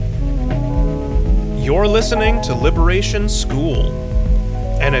You're listening to Liberation School,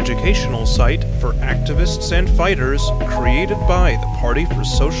 an educational site for activists and fighters created by the Party for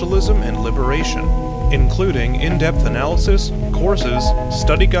Socialism and Liberation, including in-depth analysis, courses,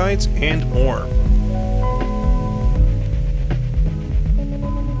 study guides, and more.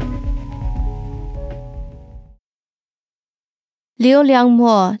 Liu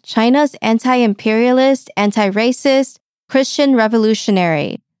Liangmo, China's anti-imperialist, anti-racist, Christian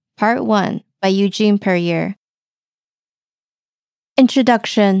revolutionary, Part 1, by Eugene Perrier.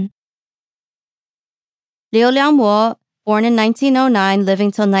 Introduction. Liu Liangmo, born in 1909,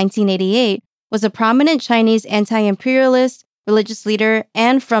 living till 1988, was a prominent Chinese anti-imperialist, religious leader,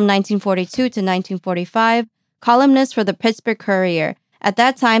 and from 1942 to 1945, columnist for the Pittsburgh Courier, at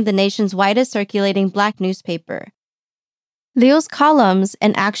that time the nation's widest circulating black newspaper. Liu's columns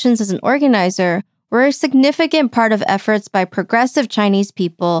and actions as an organizer were a significant part of efforts by progressive Chinese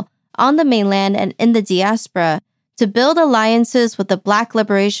people on the mainland and in the diaspora to build alliances with the Black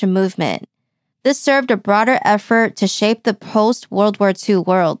liberation movement. This served a broader effort to shape the post-World War II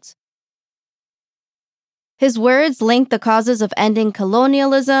world. His words linked the causes of ending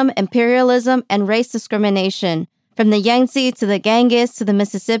colonialism, imperialism, and race discrimination, from the Yangtze to the Ganges to the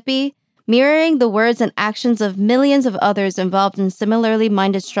Mississippi, mirroring the words and actions of millions of others involved in similarly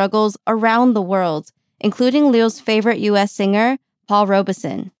minded struggles around the world, including Liu's favorite U.S. singer, Paul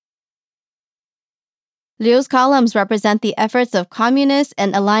Robeson. Liu's columns represent the efforts of communist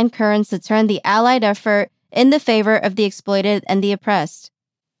and aligned currents to turn the Allied effort in the favor of the exploited and the oppressed.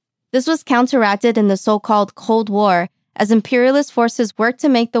 This was counteracted in the so-called Cold War, as imperialist forces worked to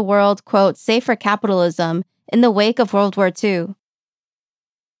make the world, quote, safe for capitalism in the wake of World War II.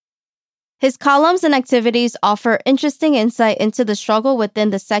 His columns and activities offer interesting insight into the struggle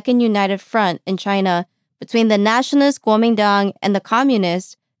within the Second United Front in China between the nationalist Kuomintang and the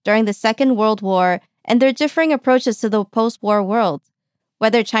communists during the Second World War and their differing approaches to the post-war world,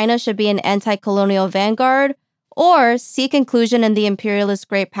 whether China should be an anti-colonial vanguard or seek inclusion in the imperialist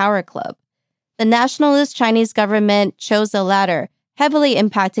Great Power Club. The nationalist Chinese government chose the latter, heavily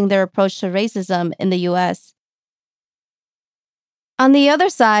impacting their approach to racism in the U.S. On the other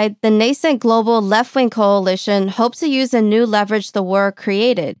side, the nascent global left-wing coalition hoped to use a new leverage the war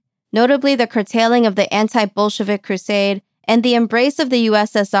created, notably the curtailing of the anti-Bolshevik crusade and the embrace of the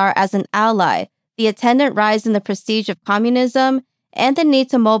USSR as an ally, the attendant rise in the prestige of communism, and the need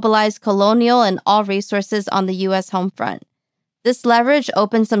to mobilize colonial and all resources on the U.S. home front. This leverage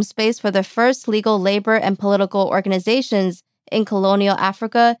opened some space for the first legal labor and political organizations in colonial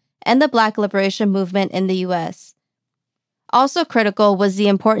Africa and the Black liberation movement in the U.S. Also critical was the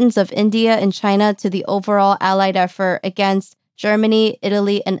importance of India and China to the overall Allied effort against Germany,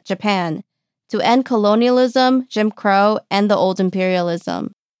 Italy, and Japan to end colonialism, Jim Crow, and the old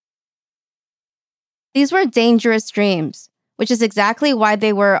imperialism. These were dangerous dreams, which is exactly why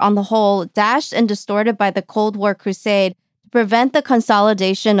they were, on the whole, dashed and distorted by the Cold War crusade to prevent the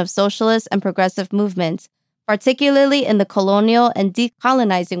consolidation of socialist and progressive movements, particularly in the colonial and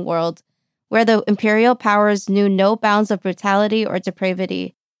decolonizing world, where the imperial powers knew no bounds of brutality or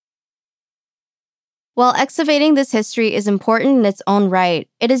depravity. While excavating this history is important in its own right,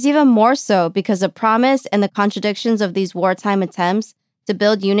 it is even more so because the promise and the contradictions of these wartime attempts to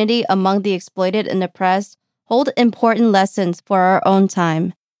build unity among the exploited and oppressed hold important lessons for our own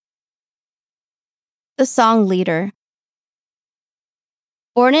time. The Song Leader.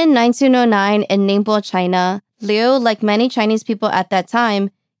 Born in 1909 in Ningbo, China, Liu, like many Chinese people at that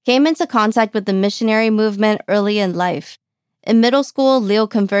time, came into contact with the missionary movement early in life. In middle school, Liu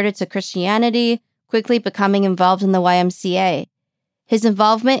converted to Christianity, quickly becoming involved in the YMCA. His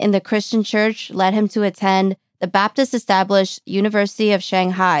involvement in the Christian church led him to attend the Baptist-established University of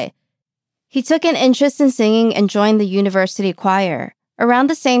Shanghai. He took an interest in singing and joined the university choir. Around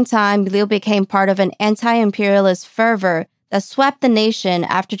the same time, Liu became part of an anti-imperialist fervor that swept the nation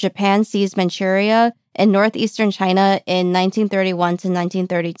after Japan seized Manchuria in northeastern China in 1931 to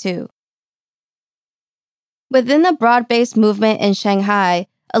 1932. Within the broad-based movement in Shanghai,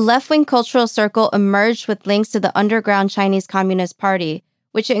 a left-wing cultural circle emerged with links to the underground Chinese Communist Party,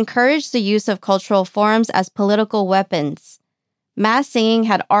 which encouraged the use of cultural forms as political weapons. Mass singing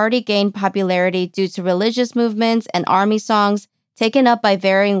had already gained popularity due to religious movements and army songs taken up by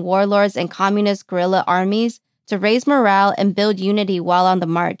varying warlords and communist guerrilla armies to raise morale and build unity while on the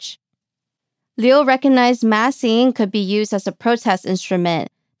march. Liu recognized mass singing could be used as a protest instrument.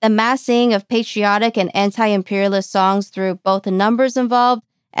 The mass singing of patriotic and anti-imperialist songs through both the numbers involved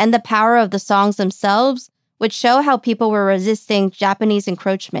and the power of the songs themselves would show how people were resisting Japanese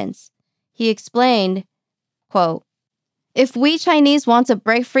encroachments. He explained, quote, If we Chinese want to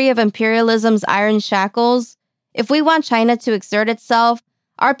break free of imperialism's iron shackles, if we want China to exert itself,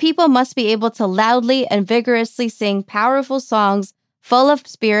 our people must be able to loudly and vigorously sing powerful songs full of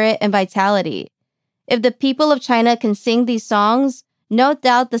spirit and vitality. If the people of China can sing these songs, no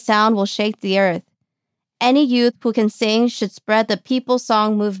doubt the sound will shake the earth. Any youth who can sing should spread the People's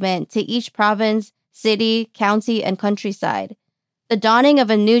Song movement to each province, city, county, and countryside. The dawning of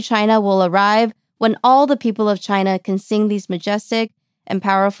a new China will arrive when all the people of China can sing these majestic and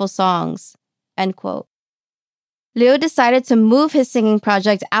powerful songs." End quote. Liu decided to move his singing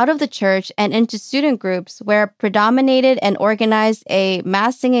project out of the church and into student groups where predominated and organized a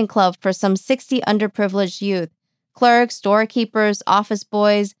mass singing club for some 60 underprivileged youth, clerks, doorkeepers, office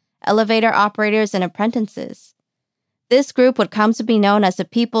boys, elevator operators, and apprentices. This group would come to be known as the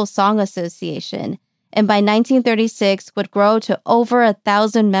People's Song Association, and by 1936 would grow to over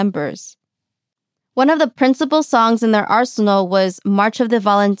 1,000 members. One of the principal songs in their arsenal was March of the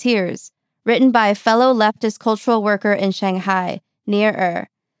Volunteers, written by a fellow leftist cultural worker in Shanghai, near Er.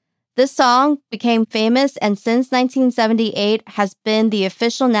 This song became famous and since 1978 has been the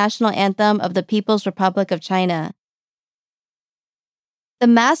official national anthem of the People's Republic of China. The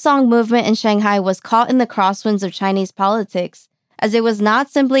mass song movement in Shanghai was caught in the crosswinds of Chinese politics, as it was not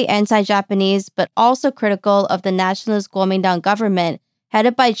simply anti-Japanese but also critical of the nationalist Kuomintang government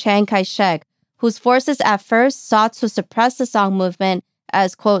headed by Chiang Kai-shek, whose forces at first sought to suppress the song movement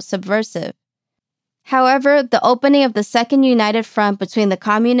as, quote, subversive. However, the opening of the Second United Front between the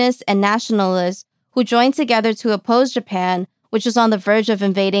communists and nationalists, who joined together to oppose Japan, which was on the verge of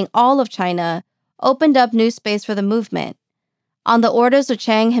invading all of China, opened up new space for the movement. On the orders of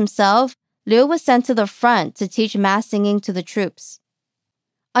Chiang himself, Liu was sent to the front to teach mass singing to the troops.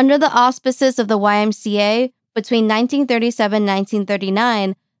 Under the auspices of the YMCA, between 1937 and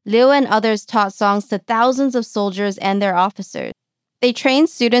 1939, Liu and others taught songs to thousands of soldiers and their officers. They trained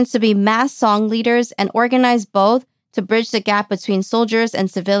students to be mass song leaders and organized both to bridge the gap between soldiers and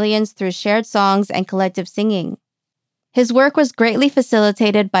civilians through shared songs and collective singing. His work was greatly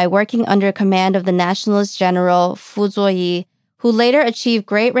facilitated by working under command of the nationalist general Fu Zuoyi, who later achieved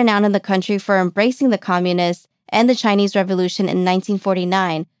great renown in the country for embracing the communists and the Chinese Revolution in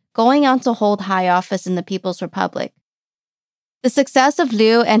 1949, going on to hold high office in the People's Republic. The success of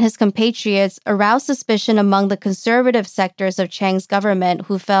Liu and his compatriots aroused suspicion among the conservative sectors of Chiang's government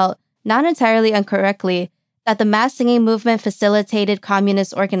who felt, not entirely incorrectly, that the mass singing movement facilitated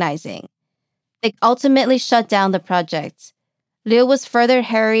communist organizing. They ultimately shut down the project. Liu was further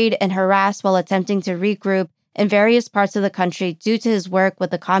harried and harassed while attempting to regroup in various parts of the country due to his work with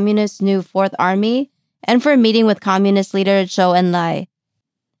the communist new Fourth Army and for meeting with communist leader Zhou Enlai.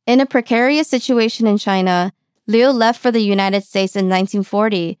 In a precarious situation in China, Liu left for the United States in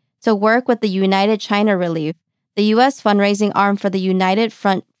 1940 to work with the United China Relief, the U.S. fundraising arm for the United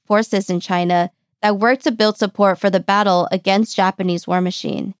Front Forces in China that worked to build support for the battle against Japanese war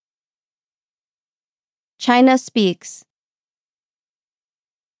machine. China Speaks.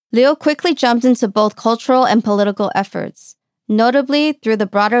 Liu quickly jumped into both cultural and political efforts, notably through the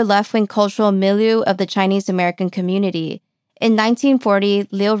broader left-wing cultural milieu of the Chinese American community. In 1940,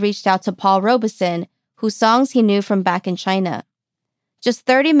 Liu reached out to Paul Robeson, whose songs he knew from back in China. Just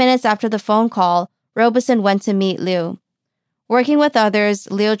 30 minutes after the phone call, Robeson went to meet Liu. Working with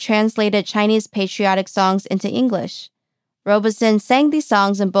others, Liu translated Chinese patriotic songs into English. Robeson sang these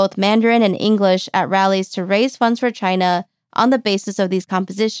songs in both Mandarin and English at rallies to raise funds for China on the basis of these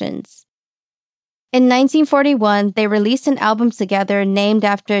compositions. In 1941, they released an album together named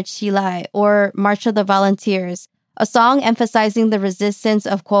after Qilai, or March of the Volunteers, a song emphasizing the resistance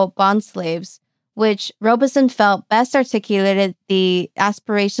of, quote, bond slaves, which Robeson felt best articulated the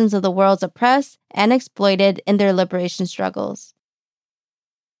aspirations of the world's oppressed and exploited in their liberation struggles.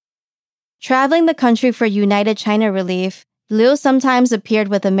 Traveling the country for United China Relief, Liu sometimes appeared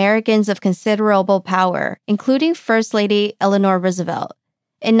with Americans of considerable power, including First Lady Eleanor Roosevelt.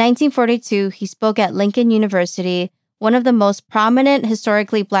 In 1942, he spoke at Lincoln University, one of the most prominent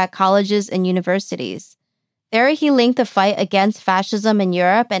historically Black colleges and universities. There he linked the fight against fascism in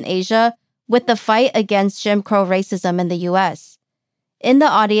Europe and Asia with the fight against Jim Crow racism in the U.S. In the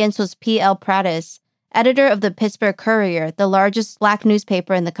audience was P.L. Prattis, editor of the Pittsburgh Courier, the largest Black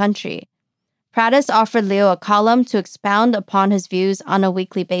newspaper in the country. Prattis offered Liu a column to expound upon his views on a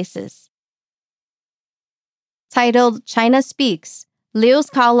weekly basis. Titled China Speaks, Liu's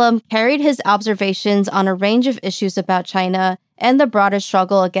column carried his observations on a range of issues about China and the broader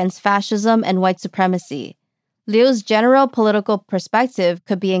struggle against fascism and white supremacy. Liu's general political perspective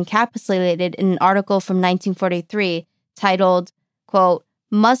could be encapsulated in an article from 1943 titled, quote,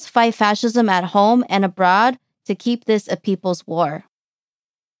 "Must Fight Fascism at Home and Abroad to keep this a people's war.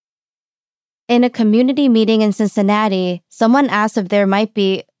 In a community meeting in Cincinnati, someone asked if there might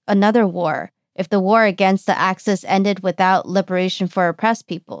be another war, if the war against the Axis ended without liberation for oppressed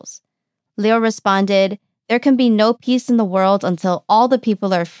peoples. Liu responded, "There can be no peace in the world until all the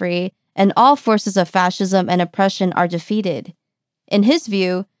people are free and all forces of fascism and oppression are defeated." In his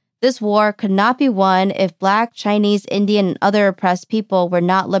view, this war could not be won if Black, Chinese, Indian, and other oppressed people were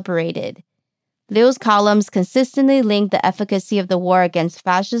not liberated. Liu's columns consistently linked the efficacy of the war against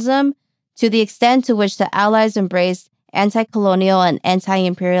fascism to the extent to which the Allies embraced anti-colonial and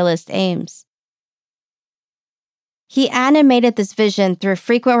anti-imperialist aims. He animated this vision through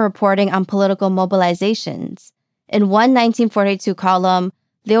frequent reporting on political mobilizations. In one 1942 column,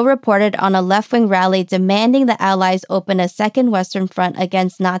 Liu reported on a left-wing rally demanding the Allies open a second Western front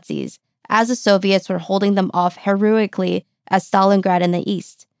against Nazis, as the Soviets were holding them off heroically at Stalingrad in the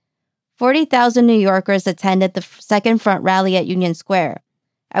east. 40,000 New Yorkers attended the Second Front rally at Union Square.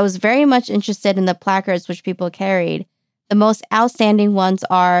 I was very much interested in the placards which people carried. The most outstanding ones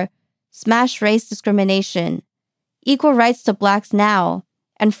are "Smash Race Discrimination," "Equal Rights to Blacks Now,"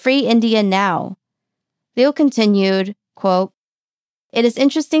 and "Free India Now." Liu continued, quote, "It is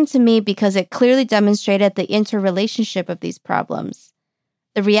interesting to me because it clearly demonstrated the interrelationship of these problems.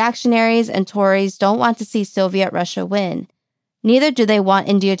 The reactionaries and Tories don't want to see Soviet Russia win. Neither do they want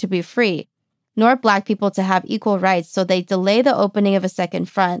India to be free, nor Black people to have equal rights, so they delay the opening of a second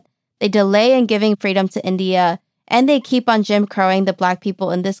front, they delay in giving freedom to India, and they keep on Jim Crowing the Black people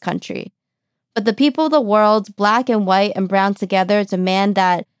in this country. But the people of the world, Black and white and brown together, demand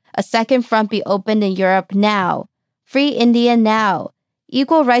that a second front be opened in Europe now, free India now,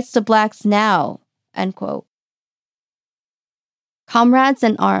 equal rights to Blacks now," end quote. Comrades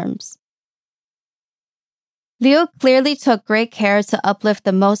in Arms. Liu clearly took great care to uplift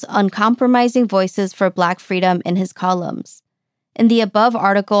the most uncompromising voices for Black freedom in his columns. In the above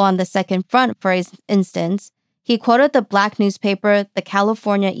article on the Second Front, for instance, he quoted the Black newspaper The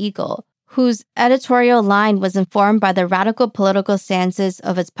California Eagle, whose editorial line was informed by the radical political stances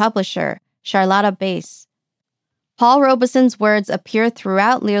of its publisher, Charlotta Bass. Paul Robeson's words appear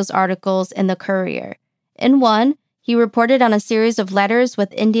throughout Liu's articles in The Courier. In one, he reported on a series of letters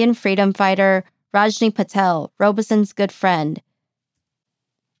with Indian freedom fighter Rajni Patel, Robeson's good friend.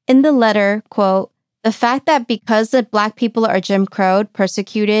 In the letter, quote, "The fact that because the Black people are Jim Crowed,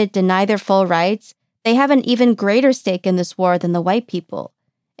 persecuted, denied their full rights, they have an even greater stake in this war than the white people,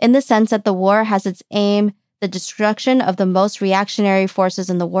 in the sense that the war has its aim the destruction of the most reactionary forces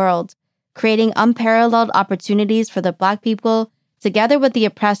in the world, creating unparalleled opportunities for the Black people, together with the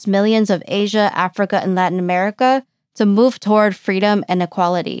oppressed millions of Asia, Africa, and Latin America, to move toward freedom and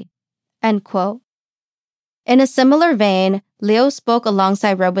equality." End quote. In a similar vein, Liu spoke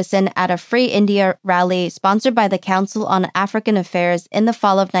alongside Robeson at a Free India rally sponsored by the Council on African Affairs in the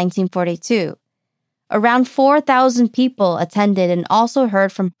fall of 1942. Around 4,000 people attended and also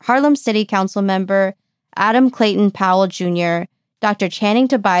heard from Harlem City Council member Adam Clayton Powell Jr., Dr. Channing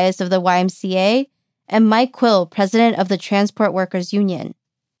Tobias of the YMCA, and Mike Quill, president of the Transport Workers Union.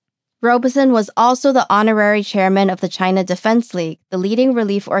 Robeson was also the honorary chairman of the China Defense League, the leading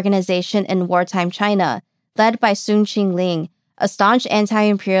relief organization in wartime China, led by Sun Qingling, a staunch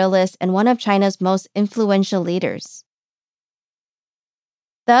anti-imperialist and one of China's most influential leaders.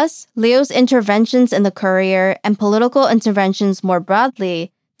 Thus, Liu's interventions in the Courier and political interventions more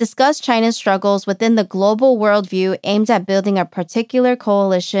broadly discuss China's struggles within the global worldview aimed at building a particular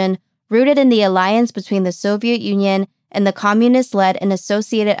coalition rooted in the alliance between the Soviet Union and the communist-led and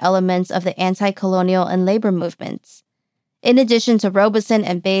associated elements of the anti-colonial and labor movements. In addition to Robeson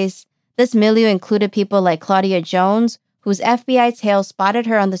and Bass, this milieu included people like Claudia Jones, whose FBI tail spotted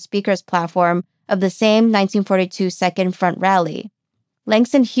her on the speaker's platform of the same 1942 Second Front rally.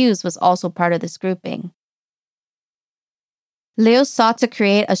 Langston Hughes was also part of this grouping. Liu sought to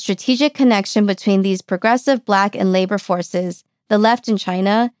create a strategic connection between these progressive Black and labor forces, the left in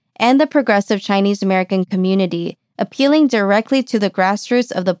China, and the progressive Chinese American community, appealing directly to the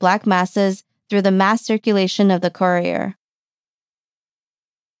grassroots of the Black masses through the mass circulation of the Courier.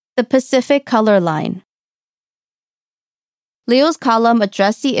 The Pacific Color Line. Liu's column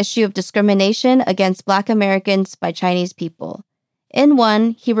addressed the issue of discrimination against Black Americans by Chinese people. In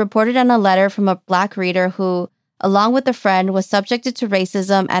one, he reported on a letter from a Black reader who, along with a friend, was subjected to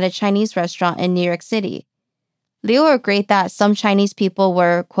racism at a Chinese restaurant in New York City. Liu agreed that some Chinese people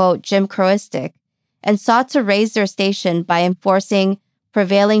were, quote, Jim Crowistic, and sought to raise their station by enforcing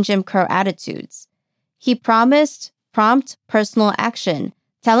prevailing Jim Crow attitudes. He promised prompt personal action,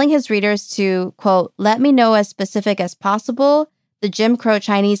 telling his readers to, quote, "Let me know as specific as possible the Jim Crow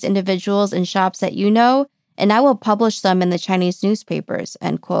Chinese individuals and shops that you know, and I will publish them in the Chinese newspapers,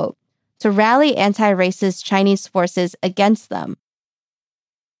 end quote, to rally anti-racist Chinese forces against them.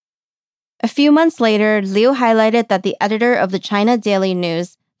 A few months later, Liu highlighted that the editor of the China Daily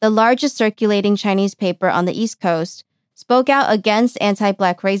News, the largest circulating Chinese paper on the East Coast, spoke out against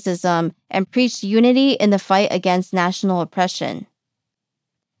anti-Black racism and preached unity in the fight against national oppression.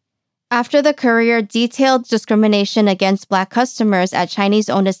 After the Courier detailed discrimination against Black customers at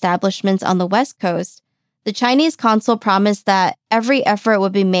Chinese-owned establishments on the West Coast, the Chinese consul promised that every effort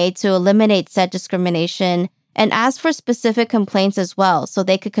would be made to eliminate said discrimination and asked for specific complaints as well so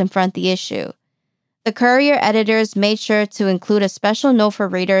they could confront the issue. The Courier editors made sure to include a special note for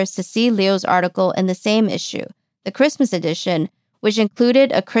readers to see Liu's article in the same issue, the Christmas edition, which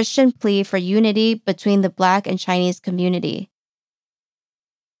included a Christian plea for unity between the Black and Chinese community.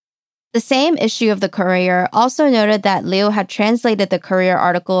 The same issue of the Courier also noted that Liu had translated the Courier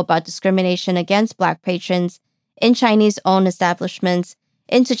article about discrimination against Black patrons in Chinese-owned establishments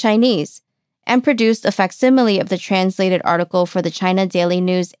into Chinese, and produced a facsimile of the translated article for the China Daily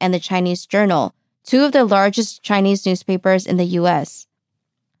News and the Chinese Journal, two of the largest Chinese newspapers in the U.S.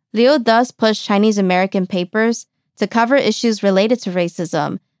 Liu thus pushed Chinese American papers to cover issues related to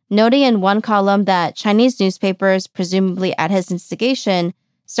racism, noting in one column that Chinese newspapers, presumably at his instigation,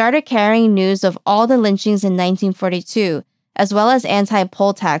 started carrying news of all the lynchings in 1942, as well as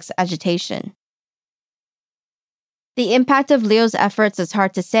anti-poll tax agitation. The impact of Liu's efforts is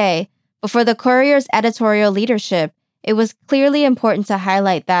hard to say, but for the Courier's editorial leadership, it was clearly important to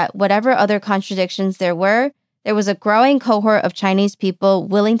highlight that whatever other contradictions there was a growing cohort of Chinese people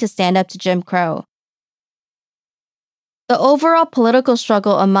willing to stand up to Jim Crow. The overall political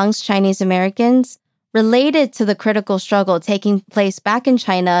struggle amongst Chinese Americans related to the critical struggle taking place back in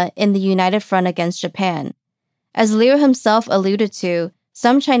China in the United Front against Japan. As Liu himself alluded to,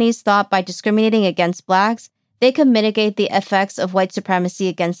 some Chinese thought by discriminating against Blacks, they could mitigate the effects of white supremacy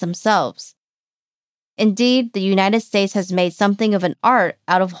against themselves. Indeed, the United States has made something of an art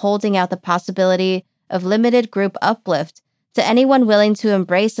out of holding out the possibility of limited group uplift to anyone willing to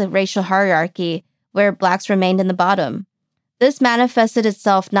embrace a racial hierarchy where Blacks remained in the bottom. This manifested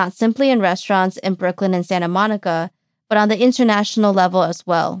itself not simply in restaurants in Brooklyn and Santa Monica, but on the international level as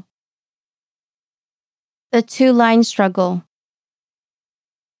well. The two-line struggle.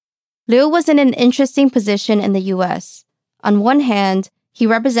 Liu was in an interesting position in the U.S. On one hand, he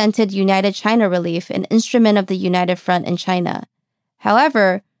represented United China Relief, an instrument of the United Front in China.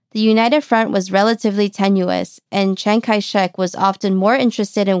 However, the United Front was relatively tenuous, and Chiang Kai-shek was often more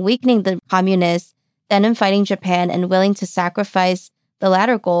interested in weakening the communists than in fighting Japan and willing to sacrifice the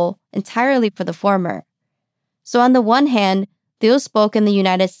latter goal entirely for the former. So on the one hand, Liu spoke in the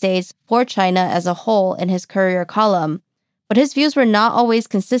United States for China as a whole in his Courier column, but his views were not always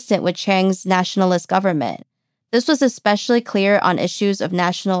consistent with Chiang's nationalist government. This was especially clear on issues of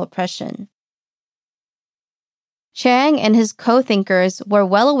national oppression. Chiang and his co-thinkers were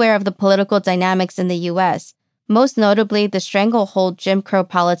well aware of the political dynamics in the U.S., most notably the stranglehold Jim Crow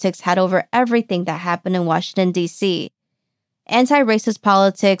politics had over everything that happened in Washington, D.C. Anti-racist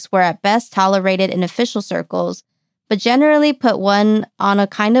politics were at best tolerated in official circles, but generally put one on a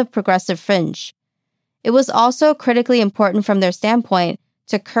kind of progressive fringe. It was also critically important from their standpoint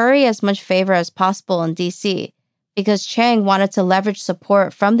to curry as much favor as possible in D.C., because Chiang wanted to leverage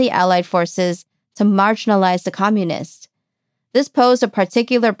support from the Allied forces to marginalize the communists. This posed a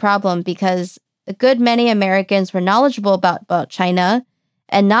particular problem because a good many Americans were knowledgeable about China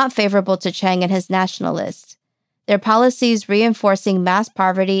and not favorable to Chiang and his nationalists. Their policies reinforcing mass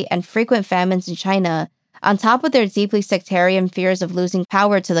poverty and frequent famines in China, on top of their deeply sectarian fears of losing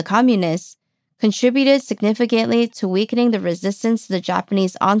power to the communists, contributed significantly to weakening the resistance to the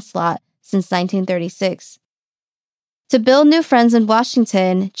Japanese onslaught since 1936. To build new friends in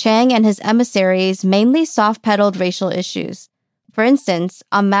Washington, Chiang and his emissaries mainly soft-pedaled racial issues. For instance,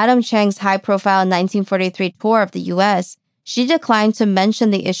 on Madam Chiang's high-profile 1943 tour of the U.S., she declined to mention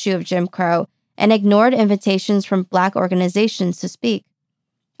the issue of Jim Crow and ignored invitations from Black organizations to speak.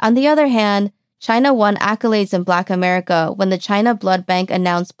 On the other hand, China won accolades in Black America when the China Blood Bank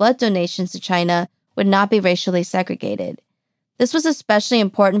announced blood donations to China would not be racially segregated. This was especially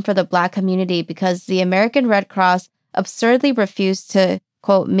important for the Black community because the American Red Cross absurdly refused to,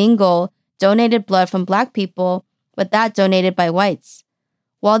 quote, mingle donated blood from Black people with that donated by whites.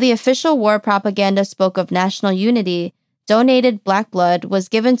 While the official war propaganda spoke of national unity, donated Black blood was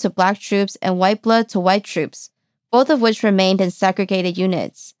given to Black troops and white blood to white troops, both of which remained in segregated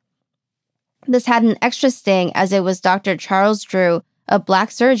units. This had an extra sting as it was Dr. Charles Drew, a Black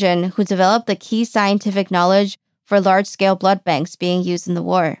surgeon, who developed the key scientific knowledge for large-scale blood banks being used in the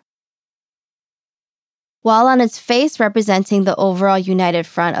war. While on its face representing the overall united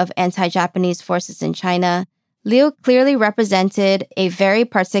front of anti-Japanese forces in China, Liu clearly represented a very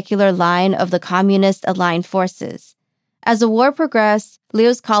particular line of the communist-aligned forces. As the war progressed,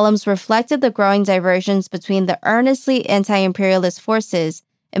 Liu's columns reflected the growing divergence between the earnestly anti-imperialist forces,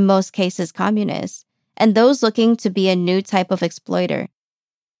 in most cases communists, and those looking to be a new type of exploiter.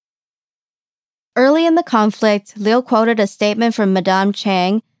 Early in the conflict, Liu quoted a statement from Madame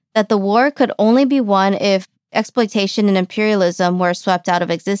Chiang that the war could only be won if exploitation and imperialism were swept out of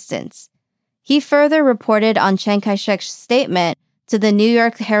existence. He further reported on Chiang Kai-shek's statement to the New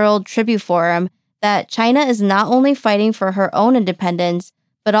York Herald Tribune Forum that China is not only fighting for her own independence,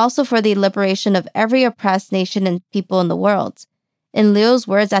 but also for the liberation of every oppressed nation and people in the world. In Liu's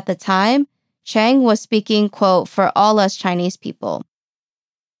words at the time, Chiang was speaking, quote, for all us Chinese people.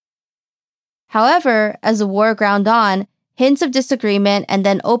 However, as the war ground on, hints of disagreement and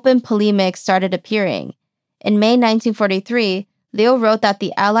then open polemic started appearing. In May 1943, Liu wrote that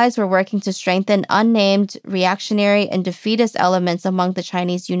the Allies were working to strengthen unnamed, reactionary, and defeatist elements among the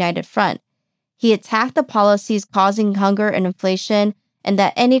Chinese United Front. He attacked the policies causing hunger and inflation, and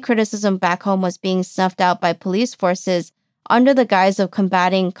that any criticism back home was being snuffed out by police forces under the guise of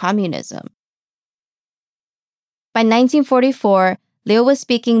combating communism. By 1944, Liu was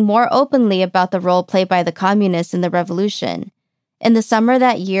speaking more openly about the role played by the communists in the revolution. In the summer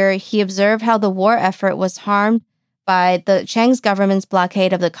that year, he observed how the war effort was harmed by the Chiang's government's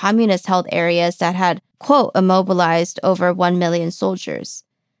blockade of the communist-held areas that had, quote, immobilized over 1 million soldiers.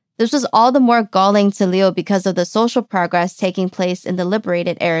 This was all the more galling to Liu because of the social progress taking place in the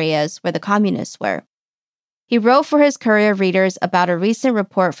liberated areas where the communists were. He wrote for his courier readers about a recent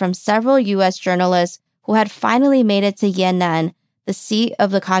report from several U.S. journalists who had finally made it to Yan'an, the seat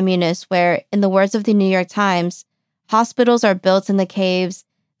of the communists, where, in the words of the New York Times, hospitals are built in the caves,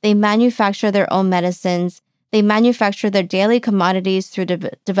 they manufacture their own medicines, they manufacture their daily commodities through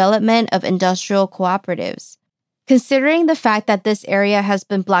the development of industrial cooperatives. Considering the fact that this area has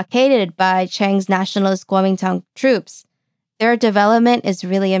been blockaded by Chiang's nationalist Kuomintang troops, their development is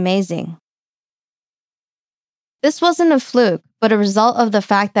really amazing. This wasn't a fluke, but a result of the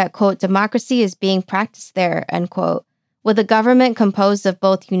fact that, quote, democracy is being practiced there, end quote, with a government composed of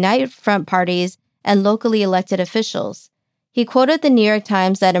both United Front parties and locally elected officials. He quoted the New York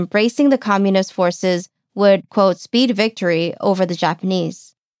Times that embracing the communist forces would, quote, speed victory over the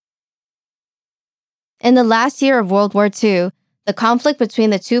Japanese. In the last year of World War II, the conflict between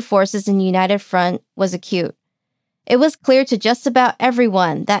the two forces in United Front was acute. It was clear to just about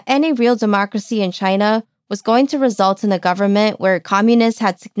everyone that any real democracy in China was going to result in a government where communists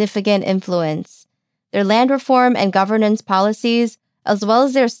had significant influence. Their land reform and governance policies, as well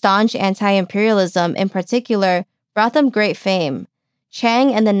as their staunch anti-imperialism in particular, brought them great fame.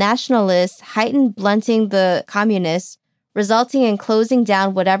 Chiang and the nationalists heightened blunting the communists, resulting in closing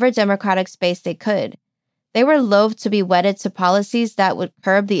down whatever democratic space they could. They were loath to be wedded to policies that would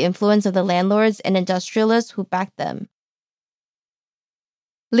curb the influence of the landlords and industrialists who backed them.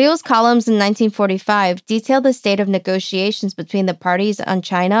 Liu's columns in 1945 detailed the state of negotiations between the parties on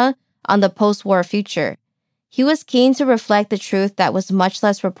China on the post-war future. He was keen to reflect the truth that was much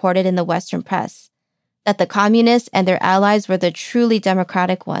less reported in the Western press, that the communists and their allies were the truly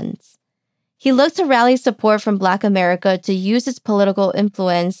democratic ones. He looked to rally support from Black America to use its political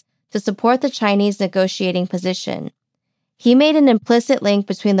influence to support the Chinese negotiating position. He made an implicit link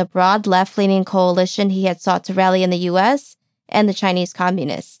between the broad left-leaning coalition he had sought to rally in the U.S. and the Chinese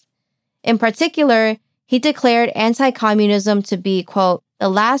communists. In particular, he declared anti-communism to be, quote, the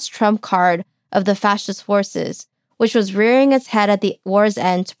last trump card of the fascist forces, which was rearing its head at the war's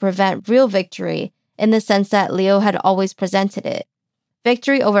end to prevent real victory in the sense that Liu had always presented it.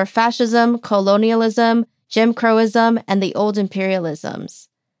 Victory over fascism, colonialism, Jim Crowism, and the old imperialisms.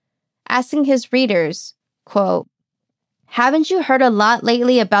 Asking his readers, quote, haven't you heard a lot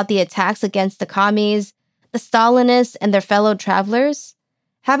lately about the attacks against the commies, the Stalinists, and their fellow travelers?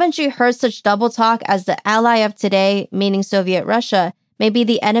 Haven't you heard such double talk as the ally of today, meaning Soviet Russia, may be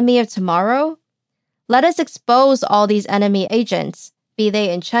the enemy of tomorrow? Let us expose all these enemy agents, be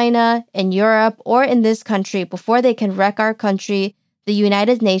they in China, in Europe, or in this country, before they can wreck our country, the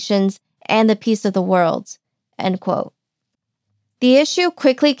United Nations, and the peace of the world, end quote. The issue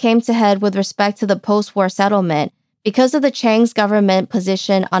quickly came to head with respect to the post-war settlement because of the Chiang's government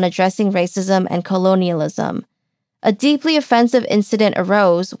position on addressing racism and colonialism. A deeply offensive incident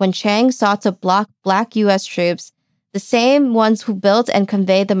arose when Chiang sought to block Black U.S. troops, the same ones who built and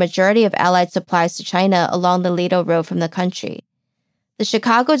conveyed the majority of Allied supplies to China along the Lido Road from the country. The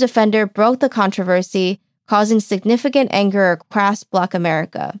Chicago Defender broke the controversy, causing significant anger across Black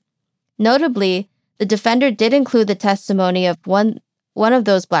America. Notably, The defender did include the testimony of one of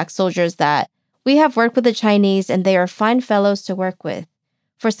those black soldiers that, "We have worked with the Chinese and they are fine fellows to work with.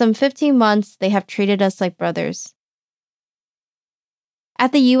 For some 15 months, they have treated us like brothers."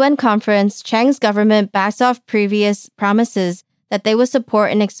 At the UN conference, Chiang's government backed off previous promises that they would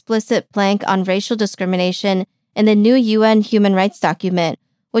support an explicit plank on racial discrimination in the new UN human rights document,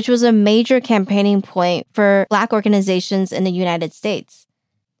 which was a major campaigning point for Black organizations in the United States.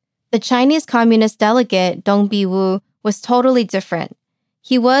 The Chinese Communist delegate, Dong Bi-woo, was totally different.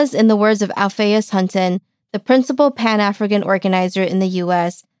 He was, in the words of Alphaeus Hunton, the principal Pan-African organizer in the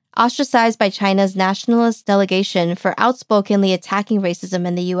U.S., ostracized by China's nationalist delegation for outspokenly attacking racism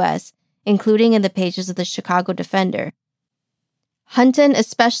in the U.S., including in the pages of the Chicago Defender. Hunton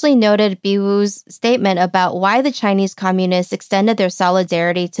especially noted Bi-woo's statement about why the Chinese communists extended their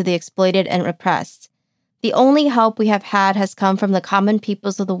solidarity to the exploited and oppressed. "The only help we have had has come from the common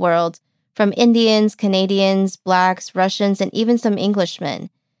peoples of the world, from Indians, Canadians, Blacks, Russians, and even some Englishmen.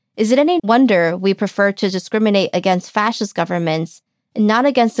 Is it any wonder we prefer to discriminate against fascist governments and not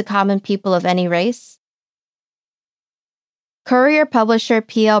against the common people of any race?" Courier publisher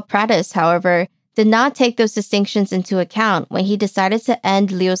P.L. Prattis, however, did not take those distinctions into account when he decided to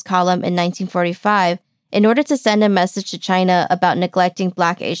end Liu's column in 1945 in order to send a message to China about neglecting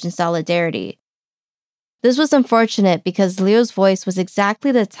Black-Asian solidarity. This was unfortunate because Liu's voice was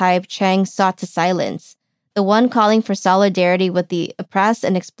exactly the type Chiang sought to silence, the one calling for solidarity with the oppressed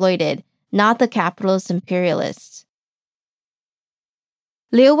and exploited, not the capitalist imperialists.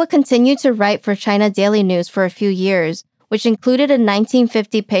 Liu would continue to write for China Daily News for a few years, which included a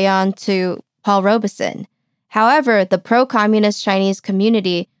 1950 paean to Paul Robeson. However, the pro-communist Chinese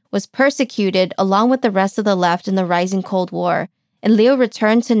community was persecuted along with the rest of the left in the rising Cold War, and Liu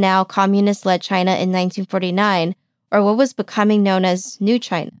returned to now communist-led China in 1949, or what was becoming known as New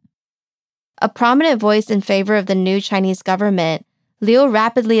China. A prominent voice in favor of the new Chinese government, Liu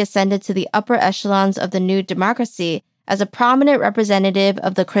rapidly ascended to the upper echelons of the new democracy as a prominent representative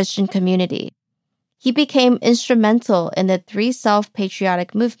of the Christian community. He became instrumental in the Three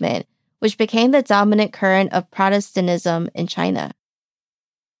Self-Patriotic movement, which became the dominant current of Protestantism in China.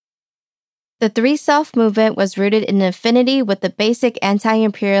 The Three Self movement was rooted in affinity with the basic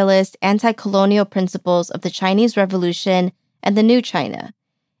anti-imperialist, anti-colonial principles of the Chinese Revolution and the New China.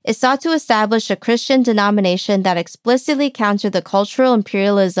 It sought to establish a Christian denomination that explicitly countered the cultural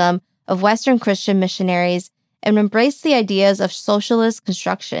imperialism of Western Christian missionaries and embraced the ideas of socialist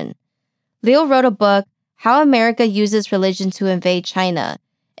construction. Liu wrote a book, How America Uses Religion to Invade China,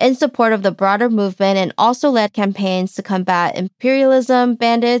 in support of the broader movement, and also led campaigns to combat imperialism,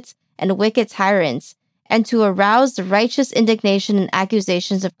 bandits, and wicked tyrants, and to arouse the righteous indignation and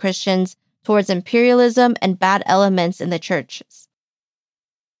accusations of Christians towards imperialism and bad elements in the churches.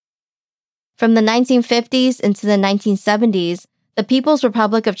 From the 1950s into the 1970s, the People's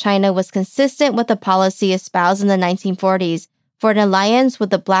Republic of China was consistent with the policy espoused in the 1940s for an alliance with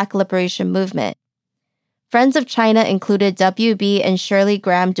the Black Liberation Movement. Friends of China included W.B. and Shirley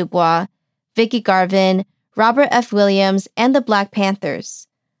Graham Du Bois, Vicki Garvin, Robert F. Williams, and the Black Panthers.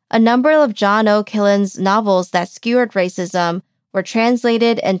 A number of John O. Killen's novels that skewered racism were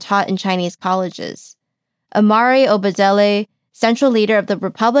translated and taught in Chinese colleges. Amari Obadele, central leader of the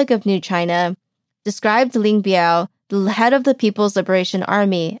Republic of New China, described Ling Biao, the head of the People's Liberation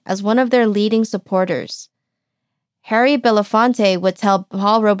Army, as one of their leading supporters. Harry Belafonte would tell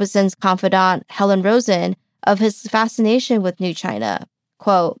Paul Robeson's confidant, Helen Rosen, of his fascination with New China.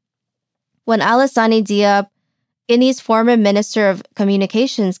 Quote, "When Alassane Diop, Guinea's former Minister of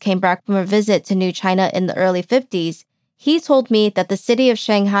Communications, came back from a visit to New China in the early 50s, he told me that the city of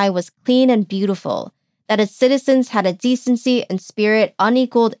Shanghai was clean and beautiful, that its citizens had a decency and spirit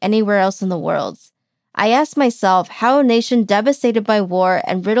unequaled anywhere else in the world. I asked myself how a nation devastated by war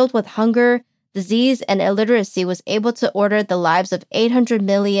and riddled with hunger, disease, and illiteracy was able to order the lives of 800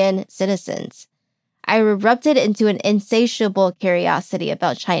 million citizens. I erupted into an insatiable curiosity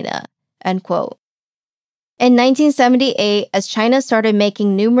about China." End quote. In 1978, as China started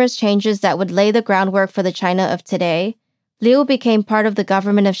making numerous changes that would lay the groundwork for the China of today, Liu became part of the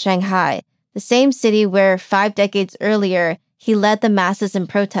government of Shanghai, the same city where 5 decades earlier he led the masses in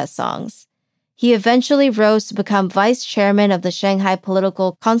protest songs. He eventually rose to become vice chairman of the Shanghai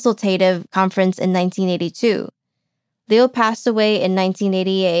Political Consultative Conference in 1982. Liu passed away in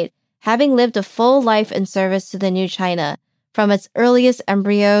 1988, having lived a full life in service to the new China, from its earliest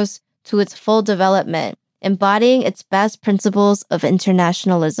embryos to its full development, embodying its best principles of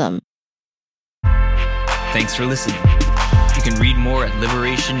internationalism. Thanks for listening. You can read more at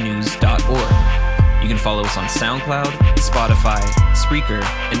liberationnews.org. You can follow us on SoundCloud, Spotify, Spreaker,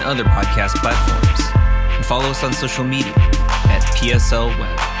 and other podcast platforms. follow us on social media at PSL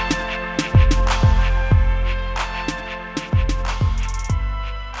Web.